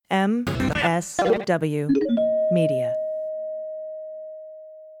MSW Media.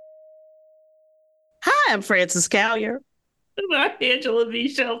 Hi, I'm Frances Callier. I'm Angela V.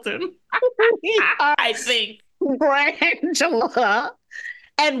 Shelton. I think. Angela.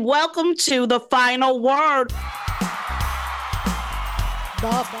 And welcome to The Final Word.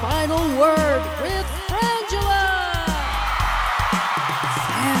 The Final Word with Frangela.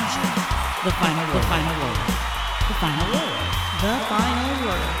 The final word. The final word. The final word. The final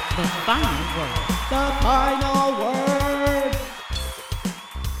word. The final word.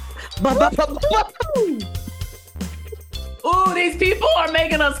 The final word. Ooh, these people are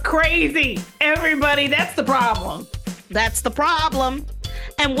making us crazy. Everybody, that's the problem. That's the problem.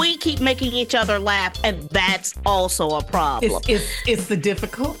 And we keep making each other laugh, and that's also a problem. It's the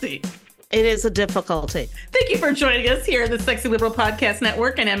difficulty. It is a difficulty. Thank you for joining us here at the Sexy Liberal Podcast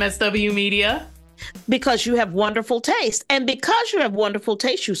Network and MSW Media. Because you have wonderful taste. And because you have wonderful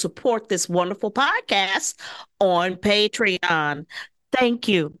taste, you support this wonderful podcast on Patreon. Thank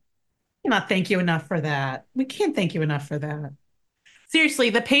you. Cannot thank you enough for that. We can't thank you enough for that. Seriously,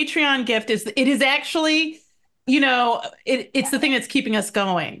 the Patreon gift is actually, it's the thing that's keeping us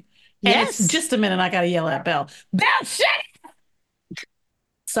going. And Yes. it's just a minute, I gotta yell at Belle. Belle, shut it!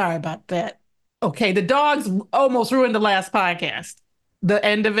 Sorry about that. Okay, the dogs almost ruined the last podcast. The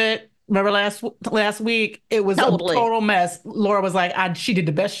end of it. Remember last week? It was Totally. a total mess. Laura was like, she did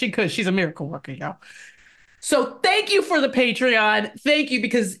the best she could. She's a miracle worker, y'all. So thank you for the Patreon. Thank you,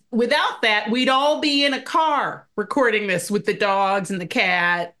 because without that, we'd all be in a car recording this with the dogs and the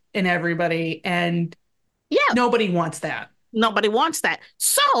cat and everybody. And nobody wants that. Nobody wants that.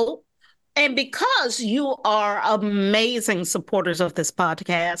 So, and because you are amazing supporters of this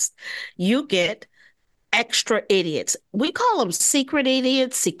podcast, you get extra idiots. We call them secret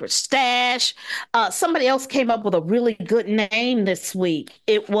idiots, secret stash. Somebody else came up with a really good name this week.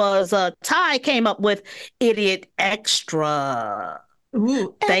 It was Ty came up with idiot extra.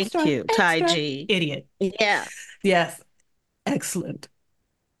 Ooh, Thank you, Ty extra. G. Idiot. Yeah. Yes. Excellent.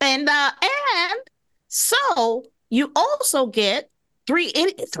 And so you also get three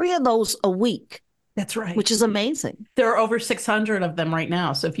of those a week. That's right. Which is amazing. There are over 600 of them right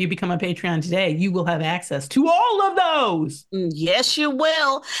now. So if you become a Patreon today, you will have access to all of those. Yes, you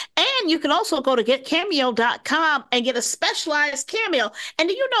will. And you can also go to getcameo.com and get a specialized cameo. And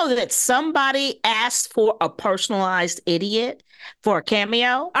do you know that somebody asked for a personalized idiot for a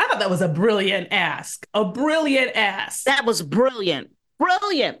cameo? I thought that was a brilliant ask. A brilliant ask. That was brilliant.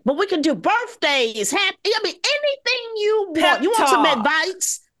 Brilliant. But we can do birthdays, anything you want. Pep You want some talk.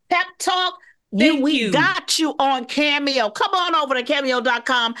 advice? Pep talk? Thank We you. got you on Cameo. Come on over to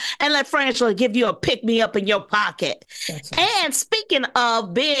cameo.com and let Frangela give you a pick-me-up in your pocket. That's awesome. And speaking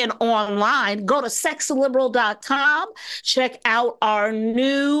of being online, go to sexyliberal.com. Check out our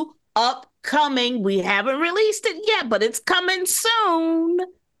new upcoming, we haven't released it yet, but it's coming soon,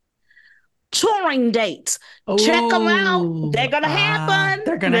 touring dates. Check them out. They're going to happen.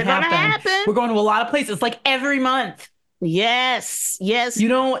 They're going to happen. We're going to a lot of places, like every month. Yes.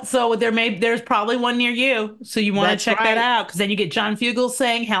 So there's probably one near you. So you want to check that out, because then you get John Fugel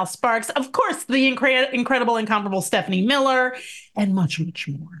saying Hal Sparks, of course, the incredible, incomparable Stephanie Miller, and much, much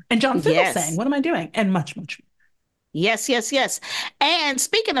more. And John Fugel saying, what am I doing? And much, much more. Yes. And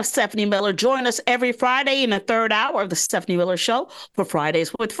speaking of Stephanie Miller, join us every Friday in the third hour of the Stephanie Miller Show for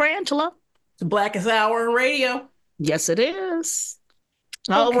Fridays with Frangela. It's the blackest hour in radio. Yes, it is.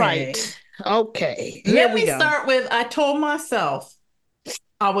 All right. Okay. Let me start with, I told myself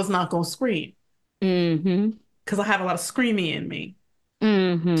I was not going to scream. Because I have a lot of screaming in me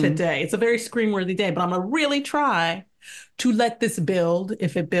today. It's a very scream-worthy day, but I'm going to really try to let this build,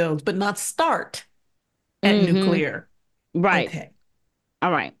 if it builds, but not start at nuclear. Right. Okay.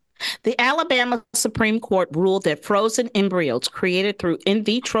 All right. The Alabama Supreme Court ruled that frozen embryos created through in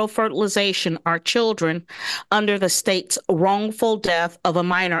vitro fertilization are children under the state's Wrongful Death of a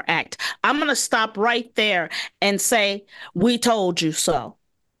Minor Act. I'm going to stop right there and say, we told you so.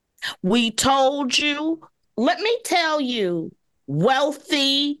 We told you. Let me tell you,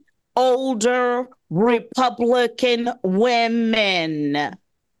 wealthy, older Republican women.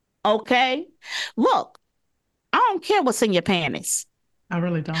 Okay? Look, I don't care what's in your panties. I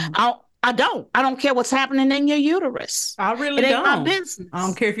really don't. I don't. I don't care what's happening in your uterus. I really don't. It ain't don't. my business. I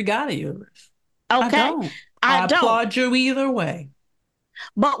don't care if you got a uterus. Okay. I applaud you either way.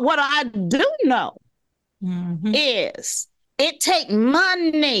 But what I do know is it take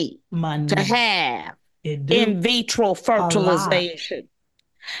money to have in vitro fertilization.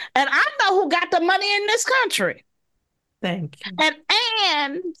 And I know who got the money in this country. Thank you.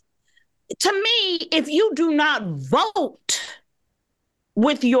 And to me, if you do not vote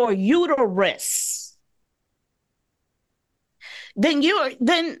with your uterus, then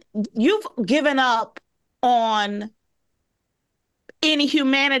you've given up on any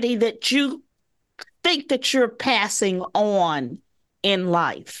humanity that you think that you're passing on in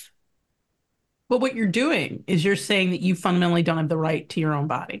life. But what you're doing is you're saying that you fundamentally don't have the right to your own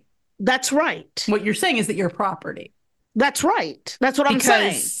body. That's right. What you're saying is that you're property. That's right. That's what I'm saying.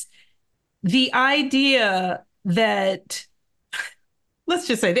 Because the idea that, let's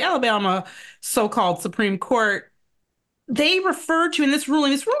just say, the Alabama so-called Supreme Court, they refer to in this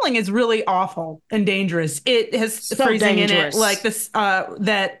ruling is really awful and dangerous. It has So phrasing dangerous. in it like this,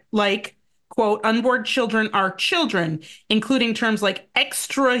 that like, quote, unborn children are children, including terms like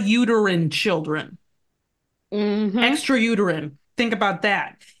extrauterine children. Mm-hmm. Extrauterine. Think about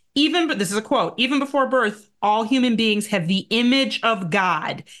that. This is a quote, even before birth, all human beings have the image of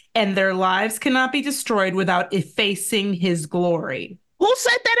God, and their lives cannot be destroyed without effacing his glory. Who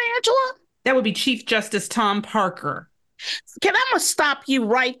said that, Angela? That would be Chief Justice Tom Parker. I'm going to stop you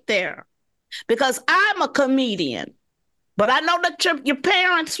right there, because I'm a comedian, but I know that your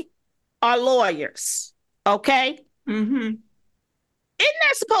parents are lawyers, okay? Mm-hmm. Isn't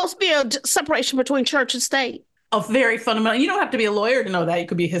there supposed to be a separation between church and state? A very fundamental. You don't have to be a lawyer to know that. You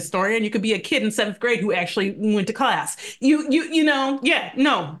could be a historian. You could be a kid in 7th grade who actually went to class. You know, yeah,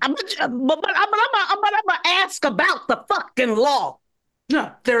 no. But I'm gonna ask about the fucking law. No,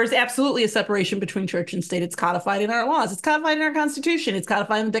 there is absolutely a separation between church and state. It's codified in our laws. It's codified in our Constitution. It's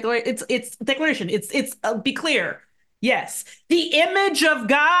codified in the Declaration. It's declaration. It's be clear. Yes, the image of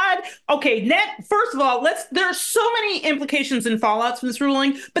God. Okay, first of all, there are so many implications and fallouts from this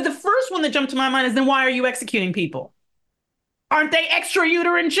ruling, but the first one that jumped to my mind is, then why are you executing people? Aren't they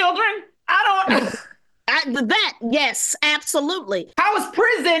extrauterine children? I don't. Yes, absolutely. How is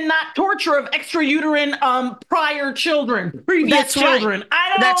prison not torture of extrauterine prior children, previous That's children? Right. I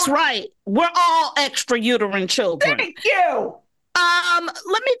don't. That's right. We're all extrauterine children. Thank you.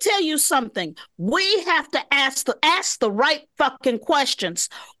 Let me tell you something. We have to ask the right fucking questions.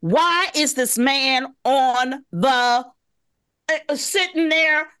 Why is this man on the sitting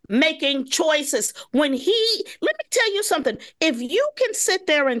there making choices when let me tell you something. If you can sit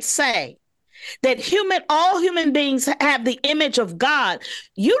there and say that all human beings have the image of God,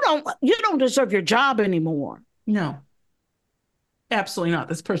 you don't deserve your job anymore. No. Absolutely not.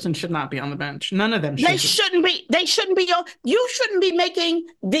 This person should not be on the bench. None of them should. They shouldn't be. You shouldn't be making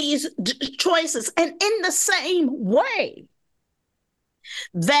these choices. And in the same way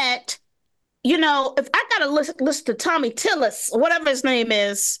that, if I got to listen to Tommy Tillis, whatever his name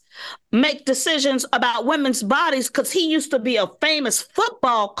is, make decisions about women's bodies because he used to be a famous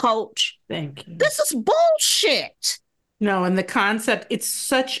football coach. Thank you. This is bullshit. No, and the concept, it's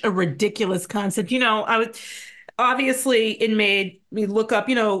such a ridiculous concept. Obviously, it made me look up,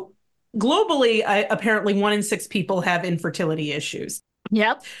 globally, apparently 1 in 6 people have infertility issues.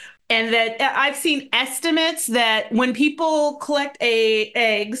 Yep. And that I've seen estimates that when people collect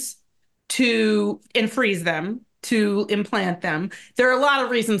eggs and freeze them to implant them, there are a lot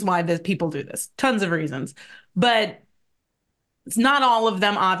of reasons why people do this, tons of reasons. But it's not all of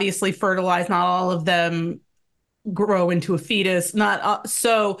them obviously fertilize, not all of them grow into a fetus,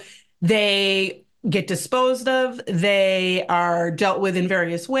 so they get disposed of. They are dealt with in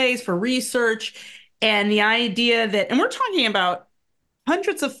various ways for research. And the idea and we're talking about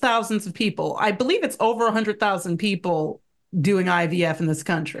hundreds of thousands of people. I believe it's over 100,000 people doing IVF in this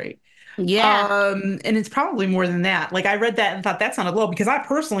country. Yeah. And it's probably more than that. Like, I read that and thought that sounded low because I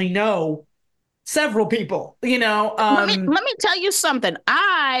personally know several people, Let me tell you something.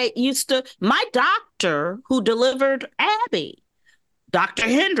 My doctor who delivered Abby, Dr.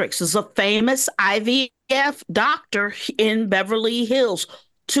 Hendricks, is a famous IVF doctor in Beverly Hills,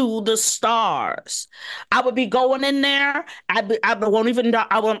 to the stars. I would be going in there. I won't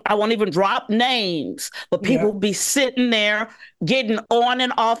even drop names, but people would be sitting there getting on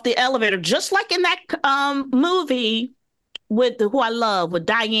and off the elevator, just like in that movie with who I love, with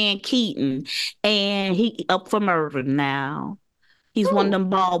Diane Keaton, and he up for murder now. He's one of them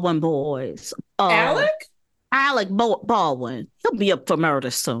Baldwin boys. Alec Baldwin. He'll be up for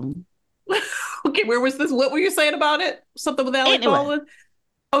murder soon. Okay, where was this? What were you saying about it? Something with Alec Baldwin?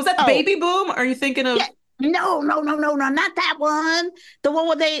 Oh, is that the Baby Boom? Are you thinking of? Yeah. No, not that one. The one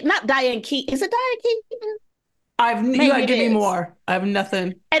where not Diane Keaton. Is it Diane Keaton? You gotta give me more. I have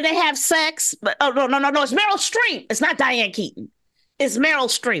nothing. And they have sex, but no, it's Meryl Streep. It's not Diane Keaton. It's Meryl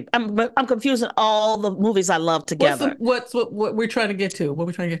Streep. I'm confusing all the movies I love together. What we're trying to get to? What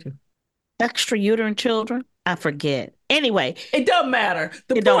we're trying to get to? Extrauterine children? I forget. Anyway, it doesn't matter.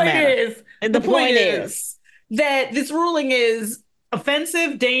 The point is that this ruling is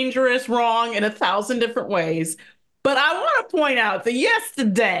offensive, dangerous, wrong in 1,000 different ways. But I want to point out that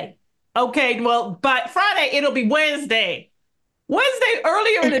yesterday, okay, well, by Friday, it'll be Wednesday. Wednesday,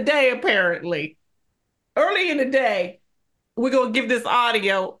 earlier in the day, apparently. Early in the day, we're going to give this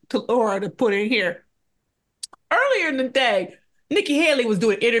audio to Laura to put in here. Earlier in the day, Nikki Haley was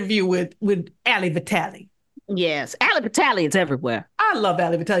doing an interview with Ali Vitale. Yes, Ali Vitale is everywhere. I love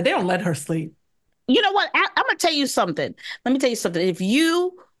Ali Vitale. They don't let her sleep. You know what? I'm going to tell you something. Let me tell you something. If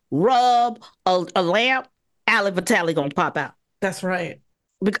you rub a lamp, Ali Vitale going to pop out. That's right.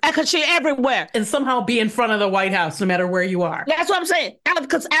 Because she's everywhere. And somehow be in front of the White House, no matter where you are. That's what I'm saying.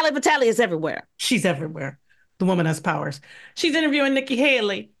 Because Ali Vitale is everywhere. She's everywhere. The woman has powers. She's interviewing Nikki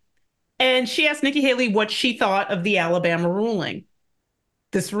Haley. And she asked Nikki Haley what she thought of the Alabama ruling.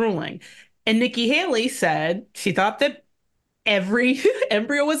 This ruling. And Nikki Haley said she thought that every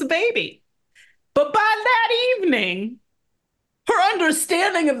embryo was a baby. But by that evening, her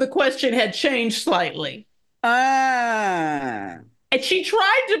understanding of the question had changed slightly. And she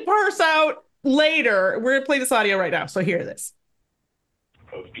tried to parse out later. We're going to play this audio right now, so hear this.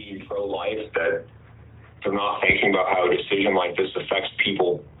 Of being pro-life, that they're not thinking about how a decision like this affects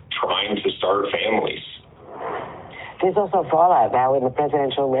people trying to start families. There's also fallout now in the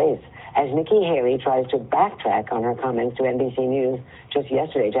presidential race as Nikki Haley tries to backtrack on her comments to NBC News just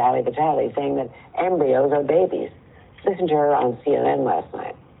yesterday to Ali Vitale, saying that embryos are babies. Listen to her on CNN last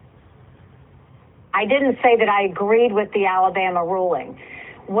night. I didn't say that I agreed with the Alabama ruling.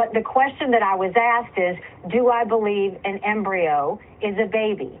 What the question that I was asked is, do I believe an embryo is a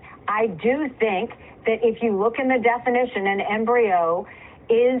baby? I do think that if you look in the definition, an embryo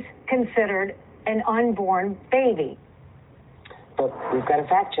is considered an unborn baby. But we've got a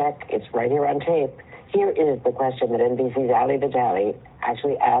fact check. It's right here on tape. Here is the question that NBC's Ali Vitale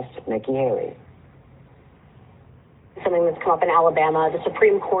actually asked Nikki Haley. Something that's come up in Alabama. The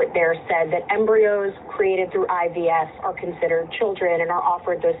Supreme Court there said that embryos created through IVF are considered children and are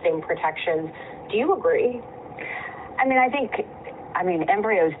offered those same protections. Do you agree? I mean,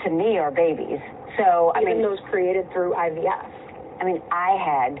 embryos to me are babies. So, Even those created through IVF. I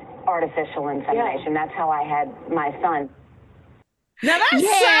had artificial insemination. That's how I had my son. Now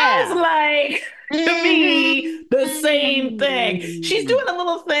that sounds like, to me, the same thing. She's doing a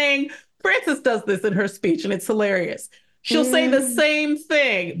little thing. Frances does this in her speech, and it's hilarious. She'll say the same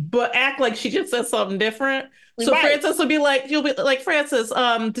thing, but act like she just said something different. So right. Frances will be like, Frances,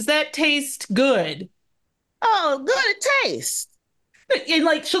 does that taste good? Oh, good, it tastes. And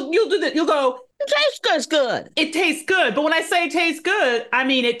you'll do that. You'll go, it tastes good, it's good. It tastes good. But when I say it tastes good, I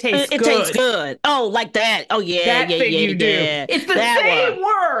mean it tastes good. It tastes good. Oh, like that. Oh, yeah, that thing you do. It's the same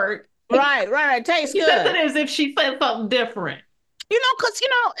word. Right. It tastes good. She says it as if she said something different. Because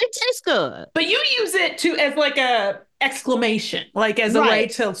it tastes good. But you use it as like a exclamation, like as a way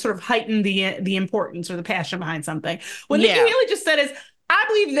to sort of heighten the importance or the passion behind something. What Nikki Haley just said is, I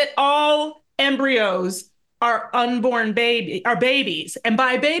believe that all embryos are babies. And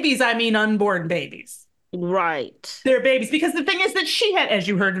by babies, I mean unborn babies. Right. They're babies. Because the thing is that she had, as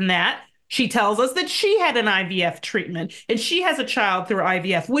you heard in that, she tells us that she had an IVF treatment and she has a child through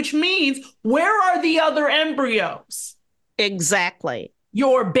IVF, which means where are the other embryos? Exactly.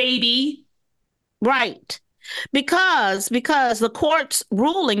 Your baby. Right. Because the court's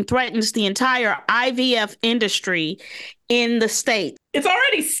ruling threatens the entire IVF industry in the state. It's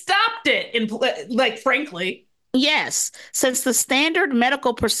already stopped it, frankly. Yes, since the standard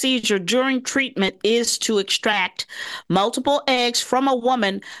medical procedure during treatment is to extract multiple eggs from a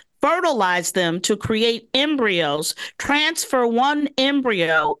woman, fertilize them to create embryos, transfer one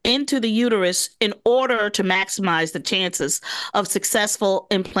embryo into the uterus in order to maximize the chances of successful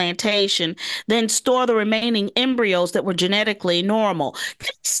implantation, then store the remaining embryos that were genetically normal. Can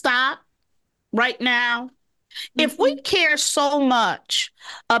we stop right now? Mm-hmm. If we care so much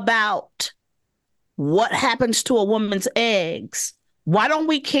about what happens to a woman's eggs, why don't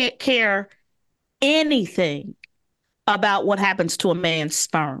we care anything about what happens to a man's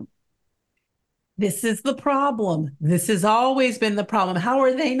sperm? This is the problem. This has always been the problem. How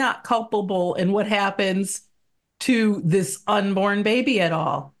are they not culpable in what happens to this unborn baby at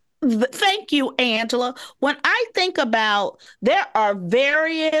all? Thank you, Angela. When I think about, there are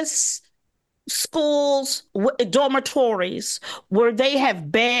various schools, dormitories, where they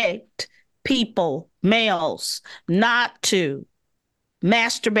have begged people, males, not to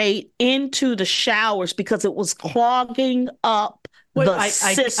masturbate into the showers because it was clogging up the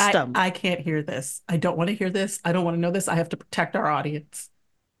system. I can't hear this. I don't want to hear this. I don't want to know this. I have to protect our audience.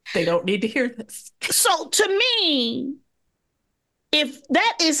 They don't need to hear this. So to me, if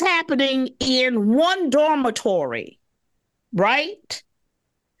that is happening in one dormitory, right?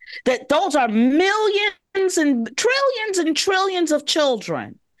 That those are millions and trillions of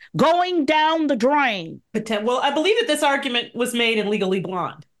children going down the drain. Well, I believe that this argument was made in Legally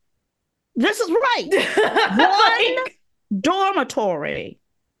Blonde. This is right. One dormitory.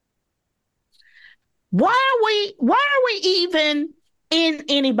 Why are we even in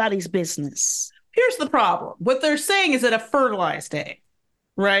anybody's business? Here's the problem. What they're saying is that a fertilized egg,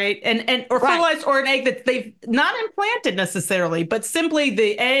 right? Or fertilized or an egg that they've not implanted necessarily, but simply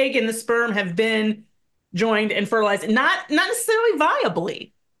the egg and the sperm have been joined and fertilized, not necessarily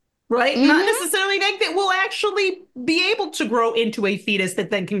viably. Right? Mm-hmm. Not necessarily an egg that will actually be able to grow into a fetus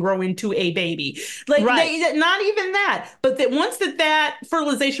that then can grow into a baby. Like, not even that. But that once that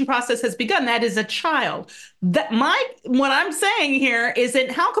fertilization process has begun, that is a child. What I'm saying here is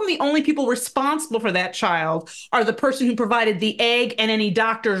that how come the only people responsible for that child are the person who provided the egg and any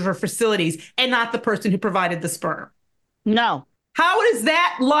doctors or facilities, and not the person who provided the sperm? No. How does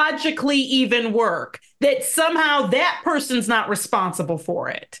that logically even work? That somehow that person's not responsible for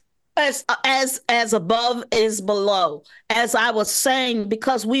it? As above is below, as I was saying,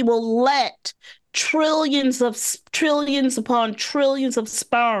 because we will let trillions upon trillions of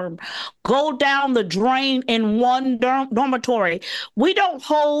sperm go down the drain in one dormitory. We don't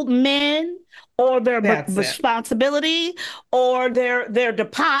hold men or their responsibility or their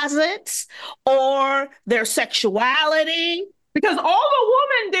deposits or their sexuality. Because all the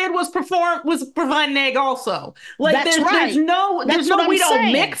woman did was provide an egg also. Like there's no we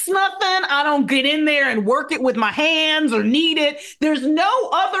don't mix nothing. I don't get in there and work it with my hands or knead it. There's no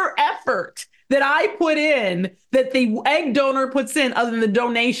other effort that I put in that the egg donor puts in other than the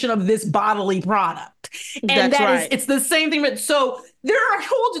donation of this bodily product. And it's the same thing. So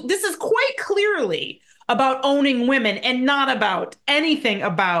this is quite clearly about owning women and not about anything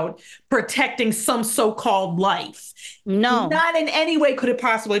about protecting some so-called life. No. Not in any way could it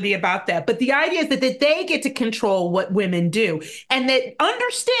possibly be about that. But the idea is that they get to control what women do and that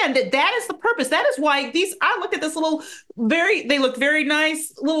understand that is the purpose. That is why I looked at this they look very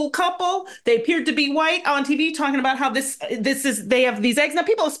nice little couple. They appeared to be white on TV talking about how they have these eggs. Now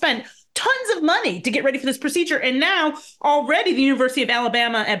people have spent tons of money to get ready for this procedure. And now already the University of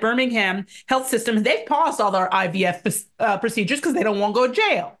Alabama at Birmingham Health System, they've paused all their IVF procedures because they don't want to go to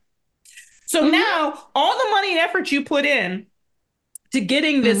jail. So now all the money and effort you put in to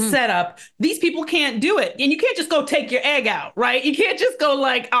getting this set up, these people can't do it. And you can't just go take your egg out, right? You can't just go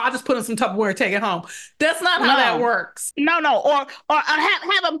like, I'll just put in some Tupperware and take it home. That's not how that works. No. Or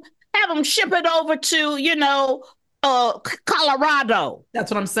have them ship it over to, Colorado.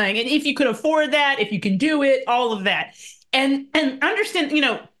 That's what I'm saying. And if you could afford that, if you can do it, all of that. And understand,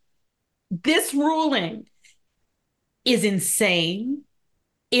 this ruling is insane.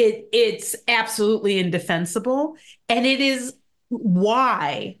 It's absolutely indefensible. And it is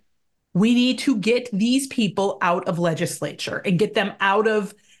why we need to get these people out of legislature and get them out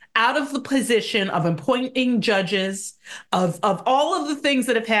of the position of appointing judges, of all of the things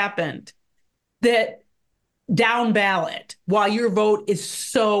that have happened that down ballot while your vote is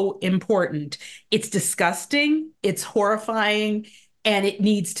so important. It's disgusting. It's horrifying. And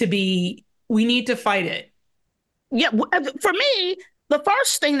we need to fight it. Yeah. For me, the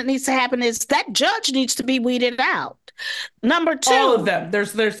first thing that needs to happen is that judge needs to be weeded out. Number two. All of them.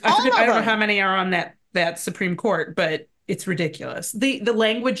 I don't know how many are on that Supreme Court, but it's ridiculous. The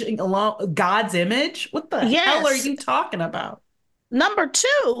language, God's image. What the hell are you talking about? Number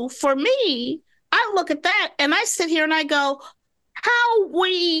two, for me, I look at that and I sit here and I go, how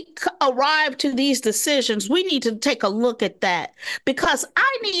we arrive to these decisions, we need to take a look at that because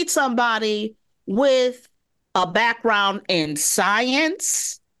I need somebody with a background in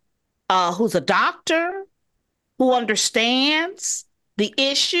science, who's a doctor, who understands the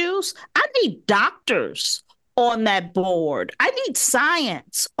issues. I need doctors on that board. I need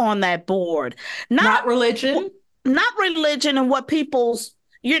science on that board. Not religion. Not religion and what people's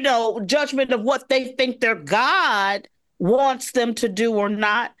judgment of what they think their God wants them to do or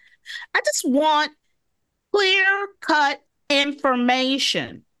not. I just want clear-cut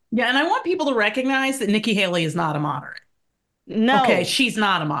information. Yeah, and I want people to recognize that Nikki Haley is not a moderate. No. Okay, she's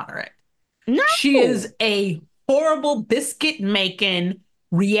not a moderate. No. She is a horrible biscuit-making,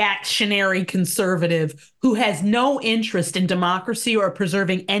 reactionary conservative who has no interest in democracy or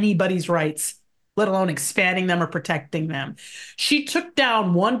preserving anybody's rights, let alone expanding them or protecting them. She took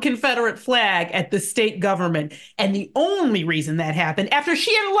down one Confederate flag at the state government. And the only reason that happened, after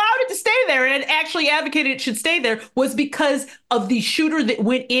she had allowed it to stay there and actually advocated it should stay there, was because of the shooter that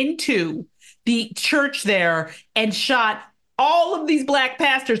went into the church there and shot all of these Black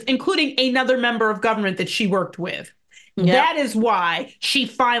pastors, including another member of government that she worked with. Yep. That is why she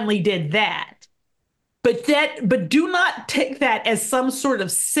finally did that. But do not take that as some sort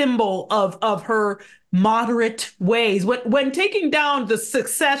of symbol of her moderate ways. When taking down the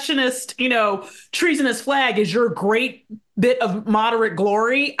secessionist, treasonous flag is your great bit of moderate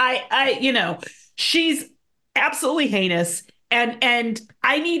glory, she's absolutely heinous. And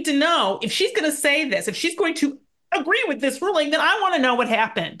I need to know if she's going to say this, if she's going to agree with this ruling, then I want to know what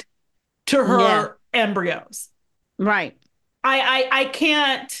happened to her embryos. Right. I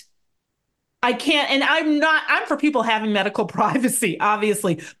can't, and I'm for people having medical privacy,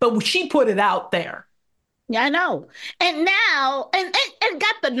 obviously, but she put it out there. Yeah, I know. And now, and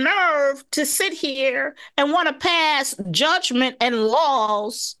got the nerve to sit here and want to pass judgment and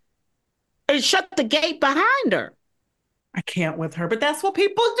laws and shut the gate behind her. I can't with her, but that's what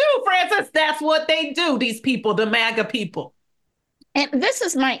people do, Frances. That's what they do, these people, the MAGA people. And this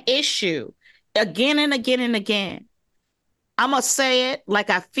is my issue again and again and again. I'm going to say it like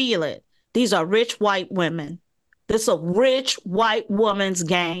I feel it. These are rich white women. This is a rich white woman's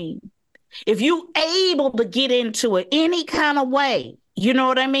game. If you able to get into it any kind of way, you know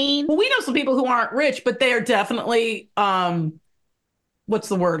what I mean? Well, we know some people who aren't rich, but they are definitely, what's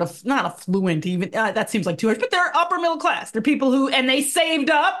the word? Not affluent even. That seems like too much, but they're upper middle class. They're people who, and they saved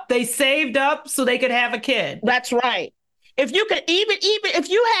up so they could have a kid. That's right. If you could even if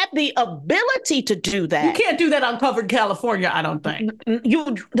you have the ability to do that. You can't do that uncovered California, I don't think.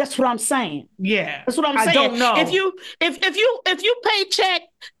 That's what I'm saying. Yeah. That's what I'm saying. I don't know. If you paycheck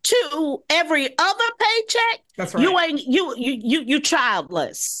to every other paycheck, that's right. You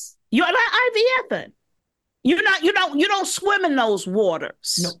childless. You're not IVFing. You don't swim in those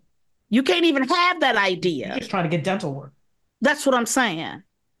waters. No. You can't even have that idea. You're just trying to get dental work. That's what I'm saying.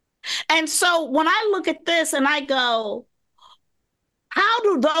 And so when I look at this and I go, how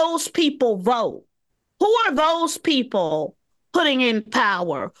do those people vote? Who are those people putting in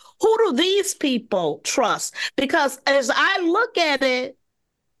power? Who do these people trust? Because as I look at it,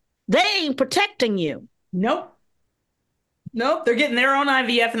 they ain't protecting you. Nope. They're getting their own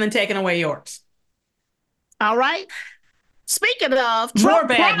IVF and then taking away yours. All right. Speaking of more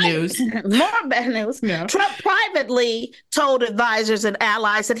bad news. Yeah. Trump privately told advisors and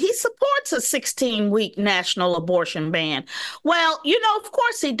allies that he supports a 16-week national abortion ban. Well, of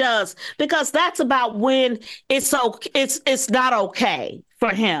course he does, because that's about when it's not okay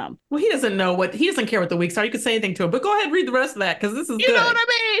for him. Well, he doesn't care what the weeks are. You can say anything to him, but go ahead and read the rest of that, because this is good. You know what I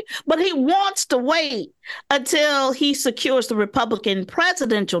mean? But he wants to wait until he secures the Republican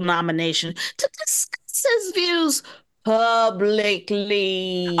presidential nomination to discuss his views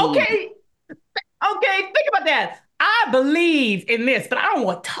publicly. Okay, think about that. I believe in this, but I don't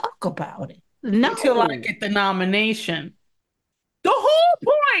want to talk about it until I get the nomination. The whole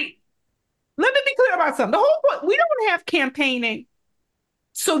point, let me be clear about something. The whole point, we don't have campaigning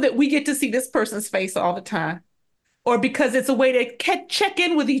so that we get to see this person's face all the time, or because it's a way to check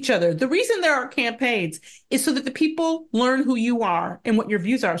in with each other. The reason there are campaigns is so that the people learn who you are and what your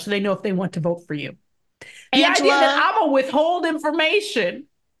views are, so they know if they want to vote for you. The idea that I'm going to withhold information.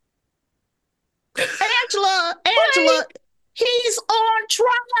 Angela, he's on trial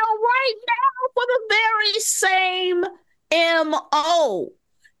right now for the very same MO.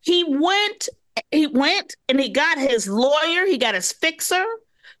 He went and he got his lawyer, he got his fixer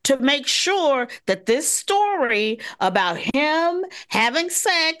to make sure that this story about him having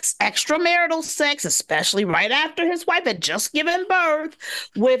sex, extramarital sex, especially right after his wife had just given birth,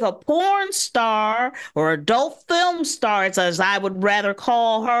 with a porn star or adult film star, as I would rather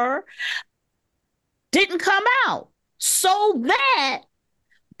call her, didn't come out, so that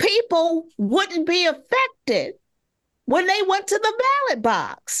people wouldn't be affected when they went to the ballot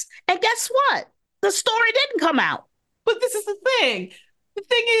box. And guess what? The story didn't come out. But this is the thing. The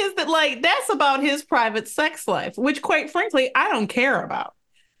thing is that, that's about his private sex life, which, quite frankly, I don't care about.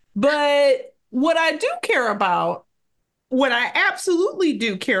 But what I do care about, what I absolutely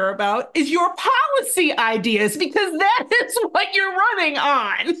do care about, is your policy ideas, because that is what you're running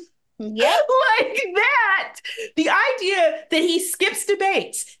on. Yeah. Like that. The idea that he skips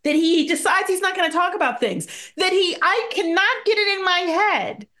debates, that he decides he's not going to talk about things, I cannot get it in my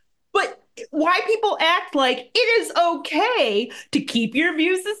head. But why people act like it is okay to keep your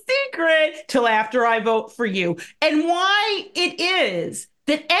views a secret till after I vote for you, and why it is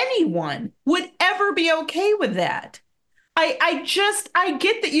that anyone would ever be okay with that. I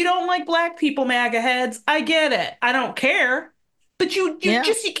get that you don't like black people, MAGA heads. I get it. I don't care. But you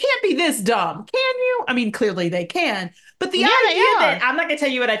can't be this dumb, can you? I mean, clearly they can. But the idea that I'm not going to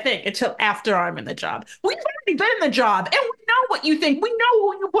tell you what I think until after I'm in the job. We've already been in the job, and we know what you think. We know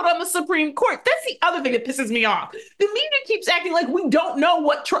who you put on the Supreme Court. That's the other thing that pisses me off. The media keeps acting like we don't know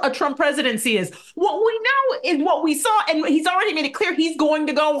what a Trump presidency is. What we know is what we saw, and he's already made it clear he's going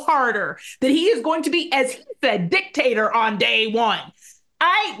to go harder, that he is going to be, as he said, dictator on day one.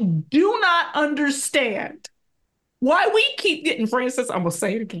 I do not understand why we keep getting, Francis, I'm going to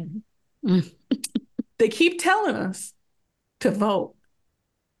say it again. They keep telling us to vote.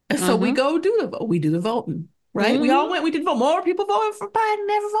 And so we go do the vote. We do the voting, right? We all went, we did vote. More people voted for Biden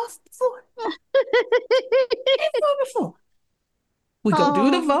never voted before. We go do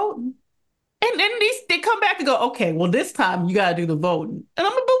the voting. And then they come back and go, okay, well, this time you got to do the voting. And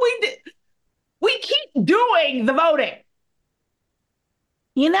I'm like, but we keep doing the voting.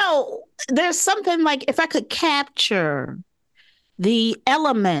 You know, there's something like, if I could capture the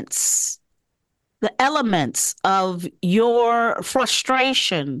elements of your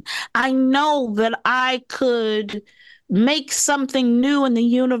frustration, I know that I could make something new in the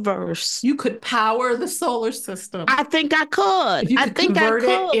universe. You could power the solar system. I think I could. If you could convert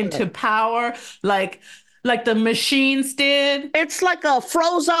it into power, like the machines did. It's like a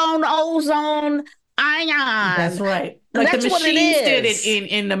frozone ozone ion. That's right. Like the machines did it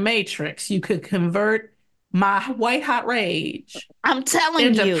in the Matrix. You could convert my white hot rage. I'm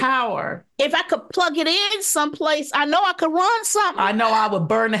telling you, into power. If I could plug it in someplace, I know I could run something. I know I would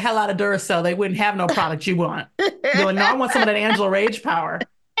burn the hell out of Duracell. They wouldn't have no product you want. You're like, no, I want some of that Angela Rage power.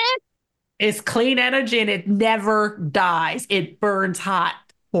 It's clean energy and it never dies. It burns hot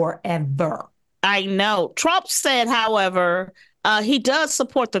forever. I know. Trump said, however, he does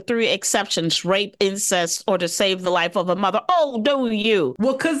support the 3 exceptions: rape, incest, or to save the life of a mother. Oh, do you?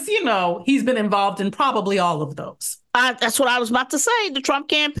 Well, because, he's been involved in probably all of those. That's what I was about to say. The Trump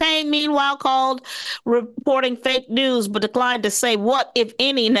campaign, meanwhile, called reporting fake news, but declined to say what, if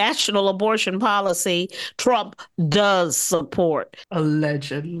any, national abortion policy Trump does support.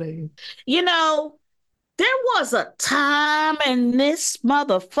 Allegedly. There was a time in this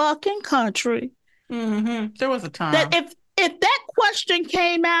motherfucking country. There was a time. That if that question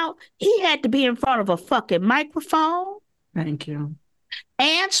came out, he had to be in front of a fucking microphone. Thank you.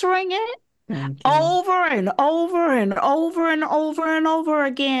 Answering it over and over and over and over and over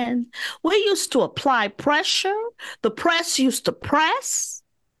again. We used to apply pressure. The press used to press.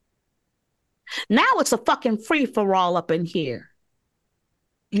 Now it's a fucking free-for-all up in here.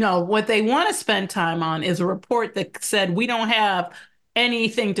 No, what they want to spend time on is a report that said we don't have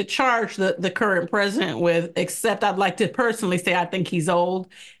anything to charge the current president with, except I'd like to personally say I think he's old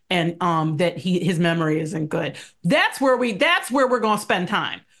and that his memory isn't good. That's where we're going to spend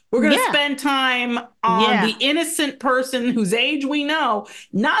time. We're going to spend time on the innocent person whose age we know,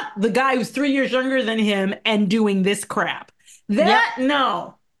 not the guy who's 3 years younger than him and doing this crap.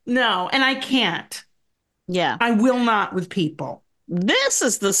 No, and I can't. Yeah. I will not with people. This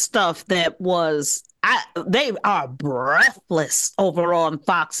is the stuff that was, they are breathless over on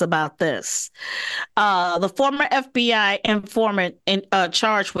Fox about this. The former FBI informant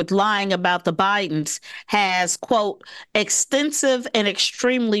charged with lying about the Bidens has, quote, extensive and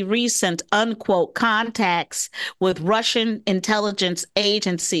extremely recent, unquote, contacts with Russian intelligence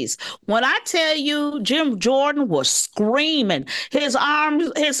agencies. When I tell you Jim Jordan was screaming, his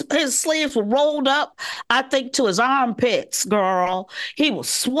arms, his sleeves were rolled up, I think, to his armpits, girl. He was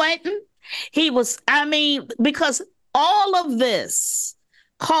sweating. Because all of this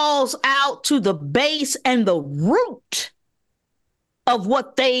calls out to the base and the root of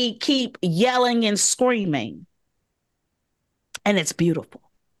what they keep yelling and screaming. And it's beautiful.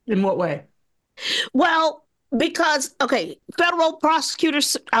 In what way? Well, because, federal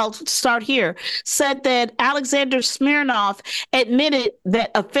prosecutors, I'll start here, said that Alexander Smirnov admitted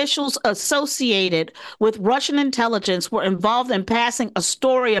that officials associated with Russian intelligence were involved in passing a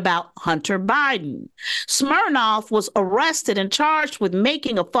story about Hunter Biden. Smirnov was arrested and charged with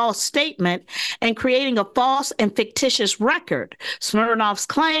making a false statement and creating a false and fictitious record. Smirnov's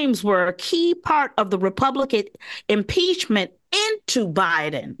claims were a key part of the Republican impeachment into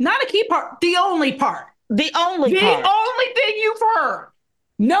Biden. Not a key part, the only part. The only thing you've heard.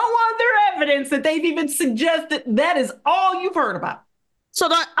 No other evidence that they've even suggested. That is all you've heard about. So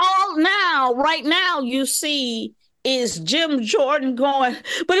right now, you see is Jim Jordan going,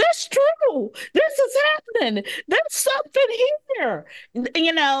 but it's true. This is happening. There's something here,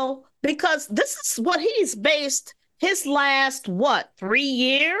 because this is what he's based his last, 3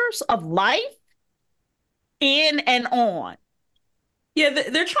 years of life in and on. Yeah,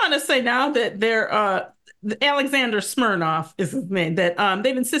 they're trying to say now that they're Alexander Smirnov is his name, that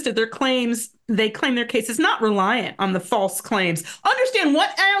they've insisted they claim their case is not reliant on the false claims. Understand what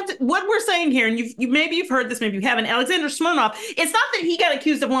we're saying here, and maybe you've heard this, maybe you haven't. Alexander Smirnov, it's not that he got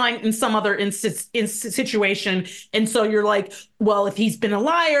accused of lying in some other situation, and so you're like, well, if he's been a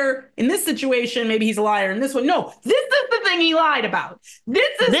liar in this situation, maybe he's a liar in this one. No, this is the thing he lied about. This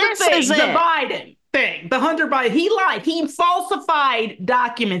is the Biden thing, the Hunter Biden. He lied. He falsified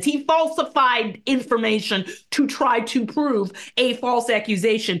documents. He falsified information to try to prove a false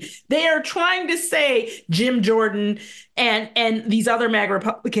accusation. They are trying to say, Jim Jordan and these other MAGA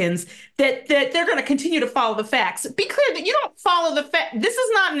Republicans, that they're going to continue to follow the facts. Be clear that you don't follow the fact. This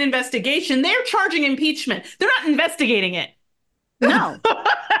is not an investigation. They're charging impeachment. They're not investigating it. No.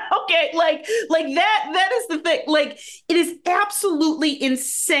 Okay, like that is the thing. Like, it is absolutely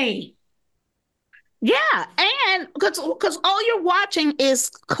insane. Yeah, and because all you're watching is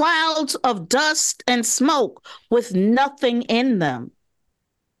clouds of dust and smoke with nothing in them.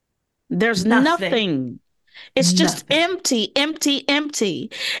 There's nothing. It's just empty, empty,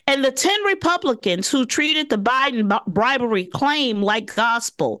 empty. And the 10 Republicans who treated the Biden bribery claim like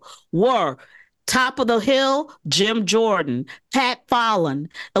gospel were top of the hill, Jim Jordan, Pat Fallon,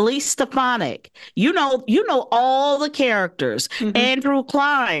 Elise Stefanik. You know all the characters. Mm-hmm. Andrew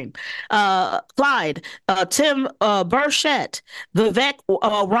Clyde, Tim Burchett,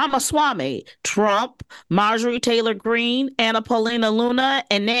 Vivek Ramaswamy, Trump, Marjorie Taylor Greene, Anna Paulina Luna,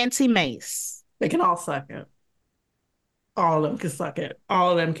 and Nancy Mace. They can all suck it. All of them can suck it.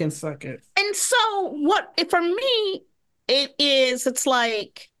 All of them can suck it. And so for me, it's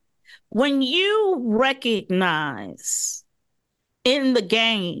like, when you recognize in the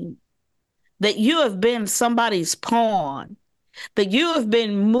game that you have been somebody's pawn, that you have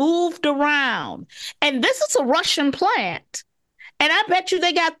been moved around, and this is a Russian plant, and I bet you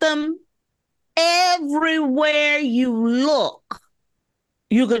they got them everywhere you look.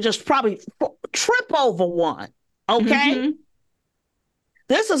 You could just probably trip over one, okay? Mm-hmm.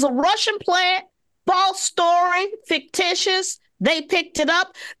 This is a Russian plant, false story, fictitious. They picked it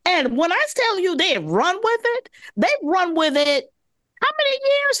up. And when I tell you they run with it, how many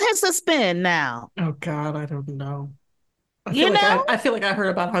years has this been now? Oh, God, I don't know. I feel like I heard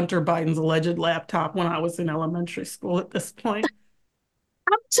about Hunter Biden's alleged laptop when I was in elementary school at this point.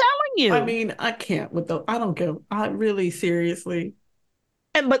 I'm telling you. I mean, I can't I don't go. I really, seriously.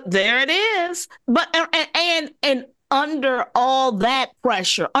 But there it is. But and under all that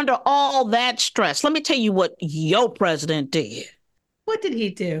pressure, under all that stress, let me tell you what your president did. What did he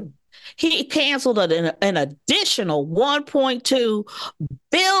do? He canceled an additional $1.2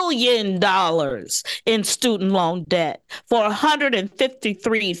 billion in student loan debt for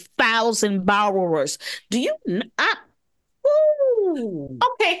 153,000 borrowers. Do you? Okay,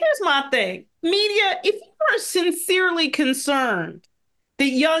 here's my thing. Media, if you are sincerely concerned that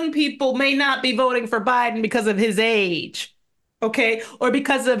young people may not be voting for Biden because of his age, okay, or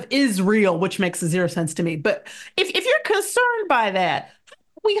because of Israel, which makes zero sense to me. But if you're concerned by that,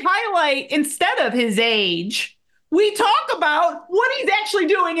 we highlight, instead of his age, we talk about what he's actually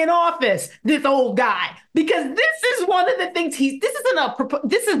doing in office, this old guy, because this is one of the things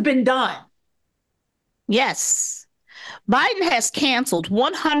this has been done. Yes. Biden has canceled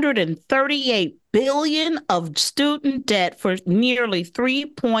 $138 billion of student debt for nearly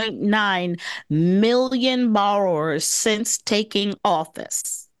 3.9 million borrowers since taking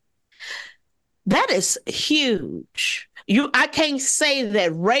office. That is huge. I can't say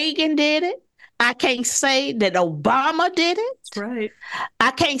that Reagan did it. I can't say that Obama did it. That's right.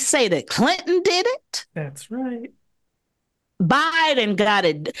 I can't say that Clinton did it. That's right. Biden got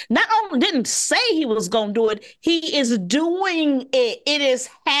it. Not only didn't say he was going to do it, he is doing it. It is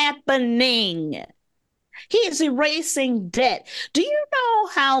happening. He is erasing debt. Do you know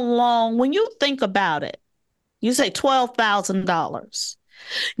how long, when you think about it, you say $12,000.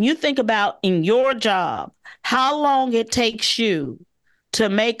 You think about in your job, how long it takes you to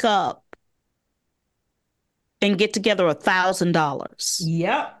make up and get together $1,000.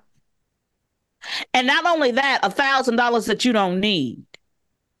 Yep. And not only that, $1,000 that you don't need,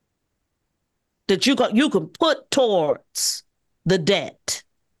 that you can put towards the debt.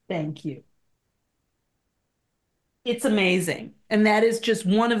 Thank you. It's amazing. And that is just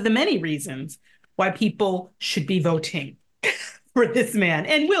one of the many reasons why people should be voting for this man,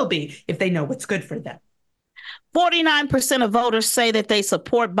 and will be if they know what's good for them. 49% of voters say that they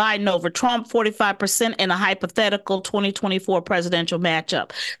support Biden over Trump, 45% in a hypothetical 2024 presidential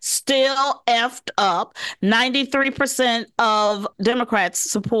matchup. Still effed up. 93% of Democrats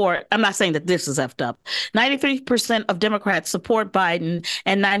support, I'm not saying that this is effed up. 93% of Democrats support Biden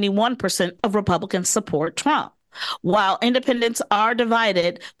and 91% of Republicans support Trump. While independents are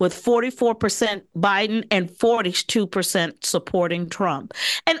divided with 44% Biden and 42% supporting Trump.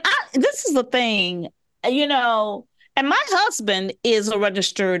 And this is the thing, and my husband is a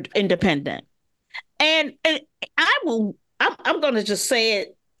registered independent. And I'm going to just say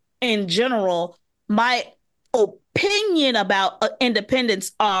it in general. My opinion about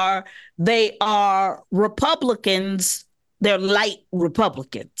independents they are Republicans. They're light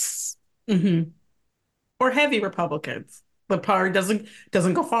Republicans. Mm-hmm. Or heavy Republicans. The party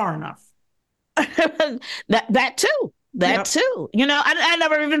doesn't go far enough. that too. That too. I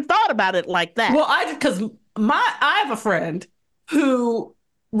never even thought about it like that. Well, I have a friend who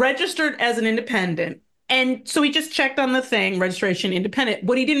registered as an independent, and so he just checked on the thing, registration independent.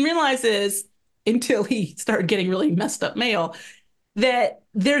 What he didn't realize is, until he started getting really messed up mail, that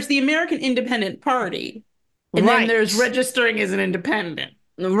there's the American Independent Party, and then there's registering as an independent.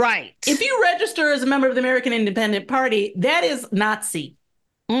 Right. If you register as a member of the American Independent Party, that is Nazi,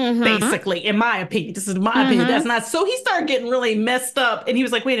 basically, in my opinion. This is my opinion. That's not. So he started getting really messed up, and he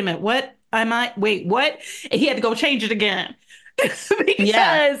was like, wait a minute, what? Wait, what? And he had to go change it again.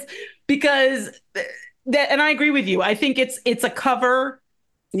 because that, and I agree with you. I think it's a cover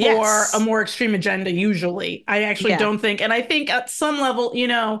for a more extreme agenda, usually. I actually don't think, and I think at some level,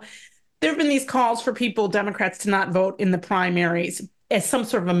 there have been these calls for Democrats to not vote in the primaries as some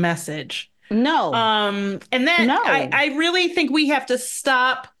sort of a message. No. I really think we have to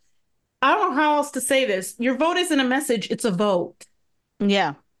stop. I don't know how else to say this. Your vote isn't a message, it's a vote.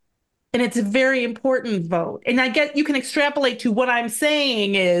 Yeah. And it's a very important vote. And I get you can extrapolate to what I'm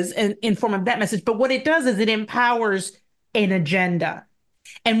saying is in form of that message, but what it does is it empowers an agenda.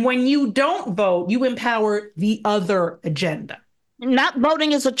 And when you don't vote, you empower the other agenda. Not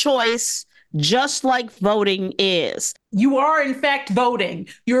voting is a choice, just like voting is. You are, in fact, voting.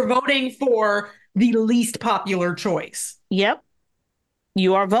 You're voting for the least popular choice. Yep.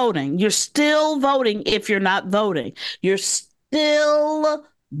 You are voting. You're still voting if you're not voting. You're still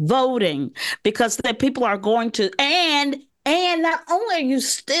voting because the people are going to, and not only are you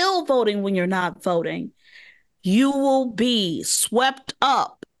still voting when you're not voting, you will be swept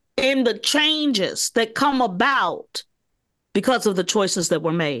up in the changes that come about because of the choices that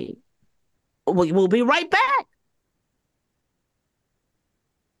were made. We'll be right back.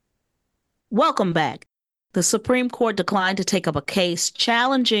 Welcome back. The Supreme Court declined to take up a case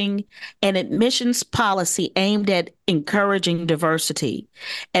challenging an admissions policy aimed at encouraging diversity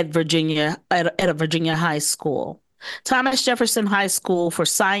at a Virginia high school. Thomas Jefferson High School for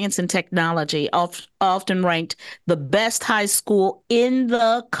Science and Technology, often ranked the best high school in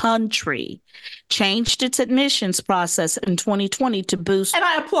the country, changed its admissions process in 2020 to boost. And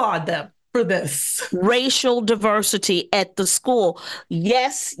I applaud them for this. Racial diversity at the school.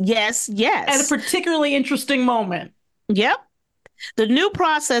 Yes. At a particularly interesting moment. Yep. The new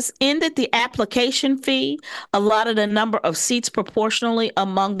process ended the application fee, allotted a number of seats proportionally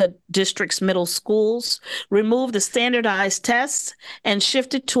among the district's middle schools, removed the standardized tests, and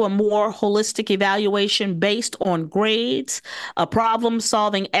shifted to a more holistic evaluation based on grades, a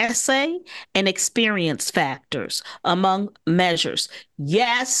problem-solving essay, and experience factors, among measures.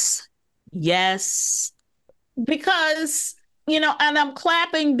 Yes. Because, and I'm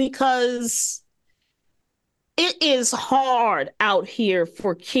clapping because it is hard out here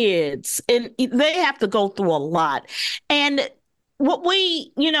for kids, and they have to go through a lot. And what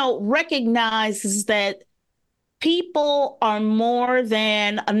we, recognize is that people are more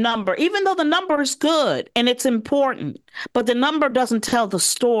than a number, even though the number is good and it's important, but the number doesn't tell the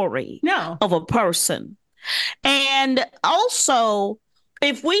story of a person. And also,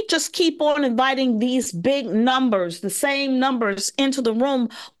 if we just keep on inviting these big numbers, the same numbers into the room,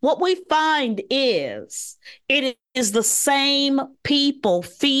 what we find is it is the same people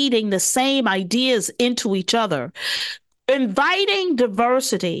feeding the same ideas into each other. Inviting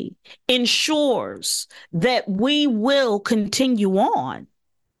diversity ensures that we will continue on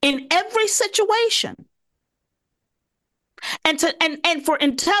in every situation. And for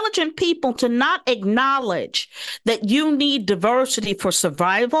intelligent people to not acknowledge that you need diversity for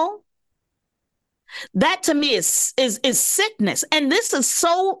survival, that to me is sickness. And this is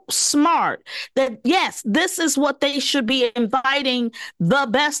so smart that, yes, this is what they should be inviting the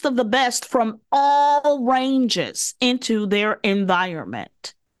best of the best from all ranges into their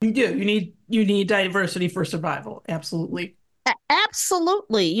environment. You do. You need diversity for survival. Absolutely.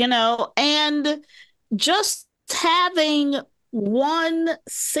 Absolutely, and just having one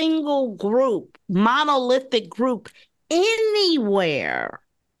single group, monolithic group anywhere,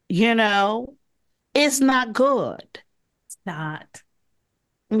 is not good. It's not.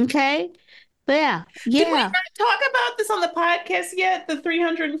 Okay? Yeah. Did we Yeah. not talk about this on the podcast yet? The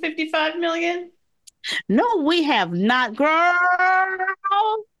 355 million? No, we have not, girl.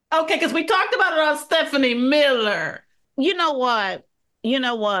 Okay, because we talked about it on Stephanie Miller. You know what?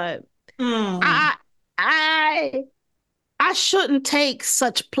 Mm. I shouldn't take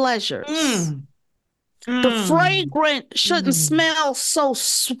such pleasures. The Mm. fragrance shouldn't smell so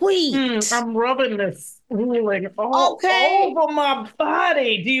sweet. I'm rubbing this ruling all over my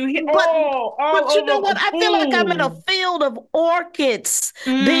body. Do you hear? But you know what? I feel like I'm in a field of orchids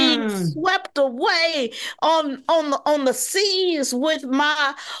being swept away on the seas with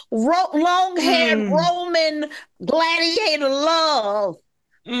my long-haired Roman gladiator love.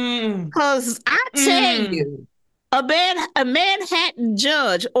 Because I tell you, a Manhattan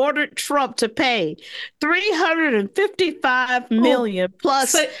judge ordered Trump to pay $355 million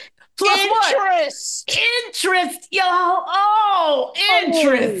plus interest. What? Interest, yo! Oh,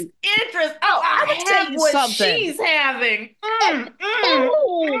 interest. I have what something. She's having.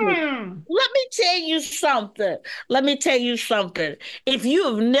 Let me tell you something. If you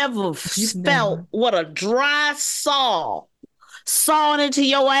have never felt what a dry saw sawing into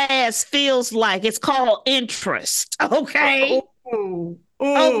your ass feels like, it's called interest. Okay.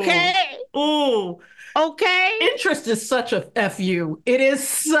 Okay. Interest is such a FU. It is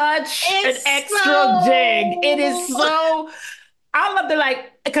such an extra dig. It is so. I love the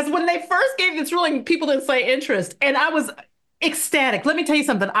because when they first gave this ruling, people didn't say interest, and I was ecstatic. Let me tell you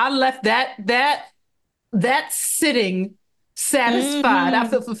something. I left that sitting satisfied. I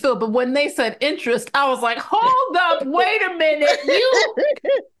feel fulfilled. But when they said interest, I was like, hold up, wait a minute.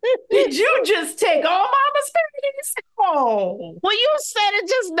 Did you just take all my mistakes? Oh. Well, you said it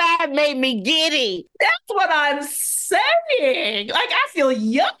just now, it made me giddy. That's what I'm saying. I feel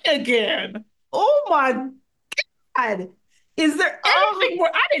young again. Oh my God. Is there anything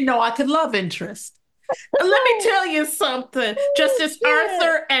where I didn't know I could love interest? Let me tell you something. Justice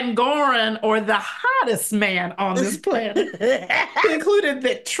Arthur Engoron, or the hottest man on this planet, concluded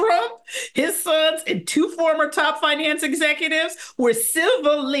that Trump, his sons, and 2 former top finance executives were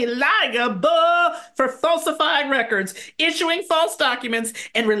civilly liable for falsifying records, issuing false documents,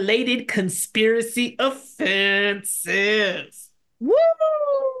 and related conspiracy offenses. Woo!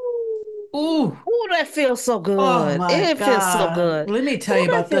 Ooh, that feels so good. Oh my it God. feels so good. Let me tell you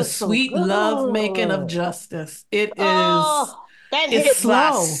about the sweet love making of justice. It is. It's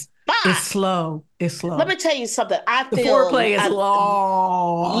slow. It's slow. It's slow. Let me tell you something. The foreplay is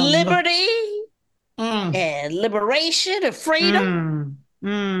long. Liberty and liberation and freedom.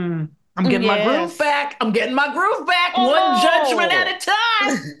 I'm getting my groove back. One judgment at a time.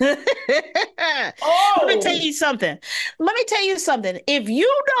 Let me tell you something. If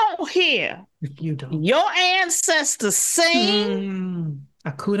you don't hear your ancestors sing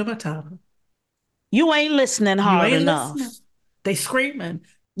Hakuna Matata, you ain't listening hard enough. They screaming.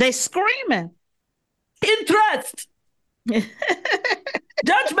 Interest.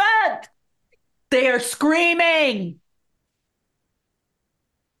 Judgment. They are screaming.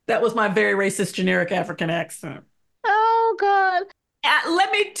 That was my very racist generic African accent. Oh, God.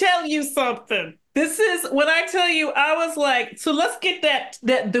 Let me tell you something. This is when I tell you, I was like, so let's get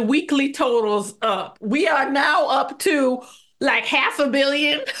the weekly totals up. We are now up to like 500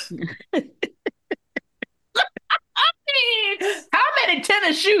 million. How many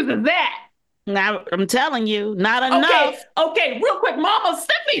tennis shoes is that? Now, I'm telling you, not enough. Okay, real quick. Mama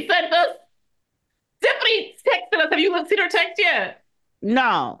Stephanie sent us. Stephanie texted us. Have you seen her text yet?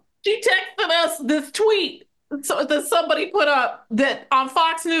 No. She texted us this tweet that somebody put up that on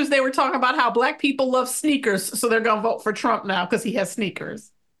Fox News, they were talking about how Black people love sneakers, so they're going to vote for Trump now because he has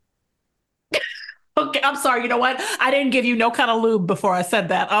sneakers. Okay, I'm sorry. You know what? I didn't give you no kind of lube before I said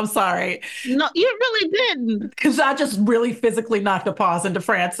that. I'm sorry. No, you really didn't. Because I just really physically knocked a pause into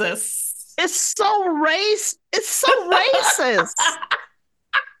Francis. It's so racist.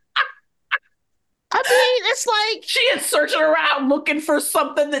 I mean, it's like she is searching around looking for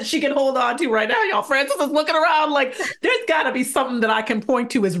something that she can hold on to right now, y'all. Francis is looking around like there's got to be something that I can point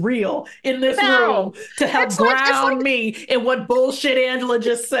to as real in this room to help ground me in what bullshit Angela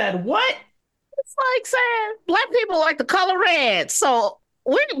just said. What? It's like saying Black people like the color red, so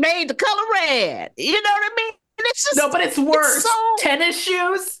we made the color red. You know what I mean? It's just no, but it's worse. Tennis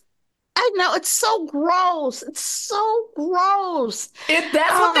shoes. I know, it's so gross. It's so gross.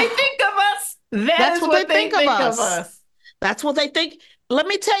 That's what they think of us. That's what they think of us. That's what they think. Let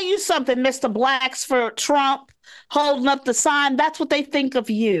me tell you something, Mr. Blacks for Trump holding up the sign. That's what they think of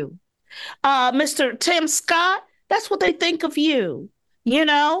you. Mr. Tim Scott, that's what they think of you. You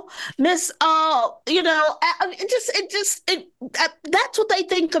know, Miss, that's what they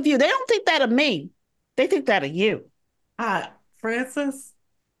think of you. They don't think that of me. They think that of you. Francis,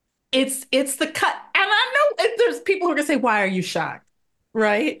 it's the cut. And I know there's people who are going to say, why are you shocked?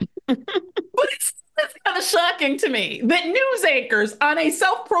 Right? But it's kind of shocking to me that news anchors on a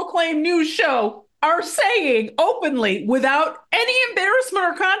self-proclaimed news show are saying openly, without any embarrassment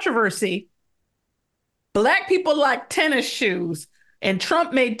or controversy, Black people like tennis shoes, and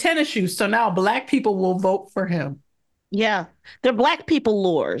Trump made tennis shoes, so now Black people will vote for him. Yeah, they're Black people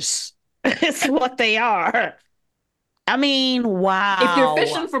lures. It's what they are. I mean, wow. If you're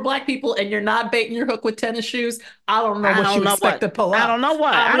fishing for Black people and you're not baiting your hook with tennis shoes, I don't know what you expect to pull up. I don't know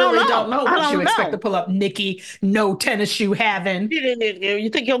what. I really don't know what you expect to pull up, Nikki. No tennis shoe having. You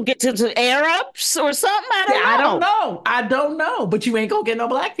think you'll get to the Arabs or something? I don't know. But you ain't gonna get no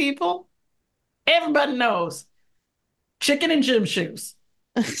Black people. Everybody knows. Chicken and gym shoes.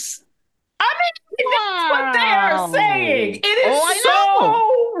 I mean, that's what they are saying. It is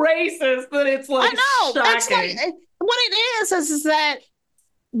so racist that it's like shocking. It's like, what it is that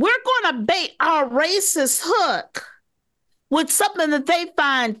we're going to bait our racist hook with something that they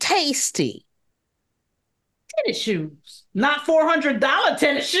find tasty. Tennis shoes, not $400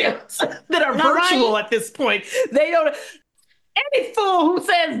 tennis shoes that are virtual at this point. They don't. Any fool who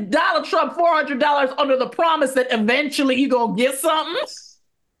says Donald Trump $400 under the promise that eventually you gonna get something.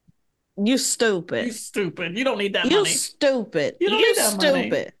 You stupid. You stupid. You don't need that money. You stupid. You don't need that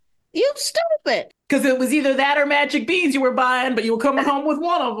money. You stupid. Because it was either that or magic beans you were buying, but you were coming home with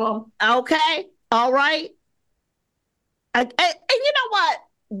one of them. Okay. All right. And you know what?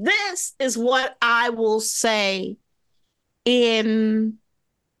 This is what I will say in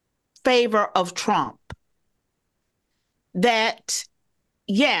favor of Trump. That,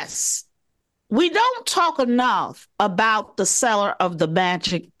 yes, we don't talk enough about the seller of the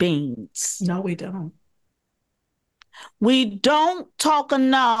magic beans. No, we don't. We don't talk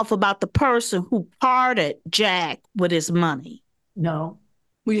enough about the person who parted Jack with his money. No,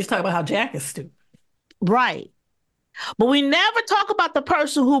 we just talk about how Jack is stupid. Right. But we never talk about the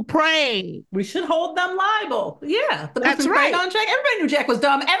person who prayed. We should hold them liable. Yeah. That's right. On Jack. Everybody knew Jack was